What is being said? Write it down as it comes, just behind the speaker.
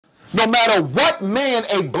No matter what man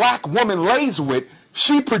a black woman lays with,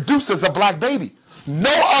 she produces a black baby.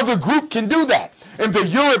 No other group can do that. And the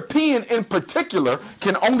European in particular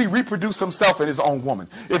can only reproduce himself and his own woman.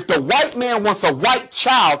 If the white man wants a white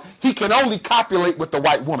child, he can only copulate with the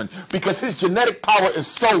white woman because his genetic power is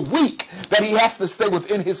so weak that he has to stay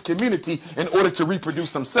within his community in order to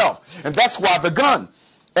reproduce himself. And that's why the gun,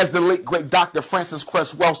 as the late great Dr. Frances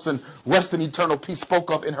Cress Welsing, rest in eternal peace,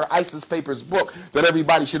 spoke of in her ISIS Papers book that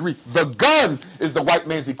everybody should read. The gun is the white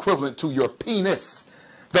man's equivalent to your penis.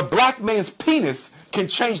 The black man's penis can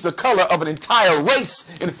change the color of an entire race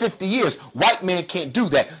in 50 years. White man can't do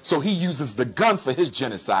that, so he uses the gun for his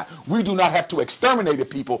genocide. We do not have to exterminate a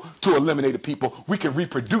people to eliminate a people. We can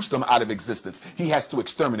reproduce them out of existence. He has to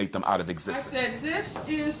exterminate them out of existence. I said, this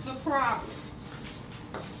is the problem.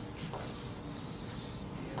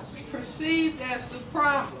 Perceived as the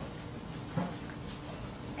problem.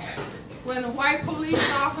 When a white police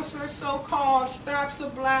officer, so-called, stops a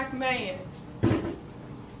black man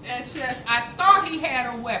and says, I thought he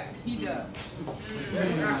had a weapon. He does.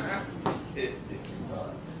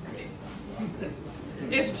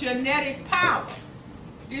 It's genetic power.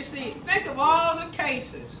 You see, think of all the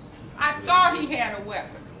cases. I thought he had a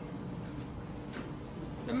weapon.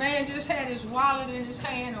 The man just had his wallet in his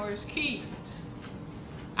hand or his keys.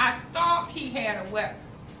 I thought he had a weapon.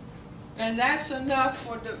 And that's enough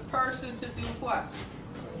for the person to do what?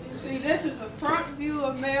 See, this is a front view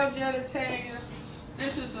of male genitalia.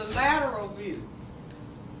 This is a lateral view.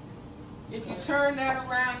 If you turn that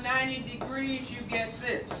around 90 degrees, you get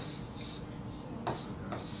this.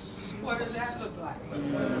 What does that look like?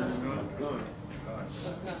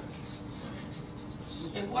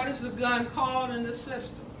 And what is the gun called in the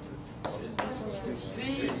system?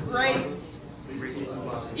 The great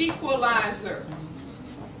equalizer.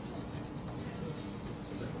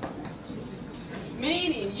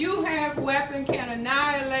 Meaning, you have weapon can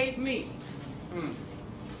annihilate me.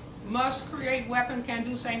 Must create weapon can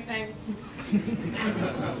do same thing.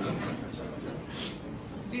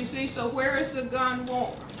 You see, so where is the gun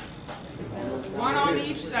worn? One on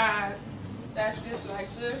each side. That's just like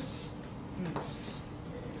this.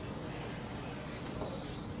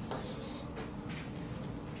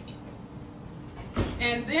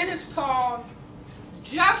 And then it's called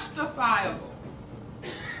justifiable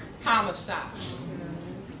homicide.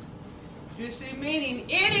 You see, meaning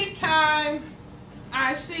anytime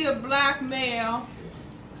I see a black male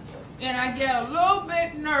and I get a little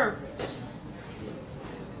bit nervous,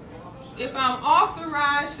 if I'm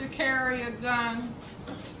authorized to carry a gun,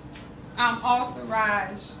 I'm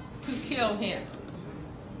authorized to kill him.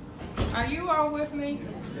 Are you all with me?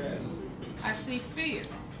 I see fear.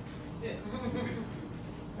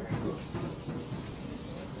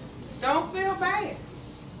 Don't feel bad.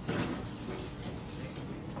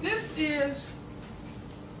 This is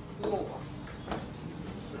war.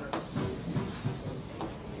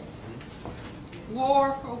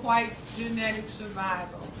 War for white genetic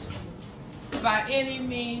survival by any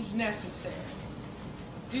means necessary.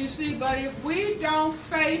 You see, but if we don't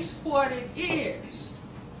face what it is,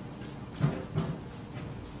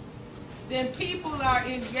 then people are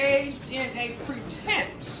engaged in a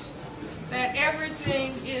pretense that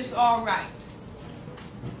everything is all right.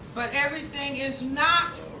 But everything is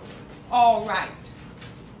not all right.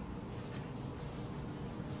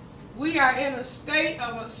 We are in a state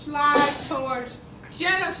of a slide towards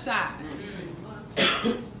genocide.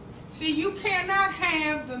 See, you cannot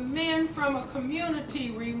have the men from a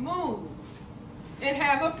community removed and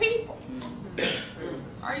have a people.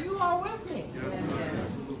 Are you all with me?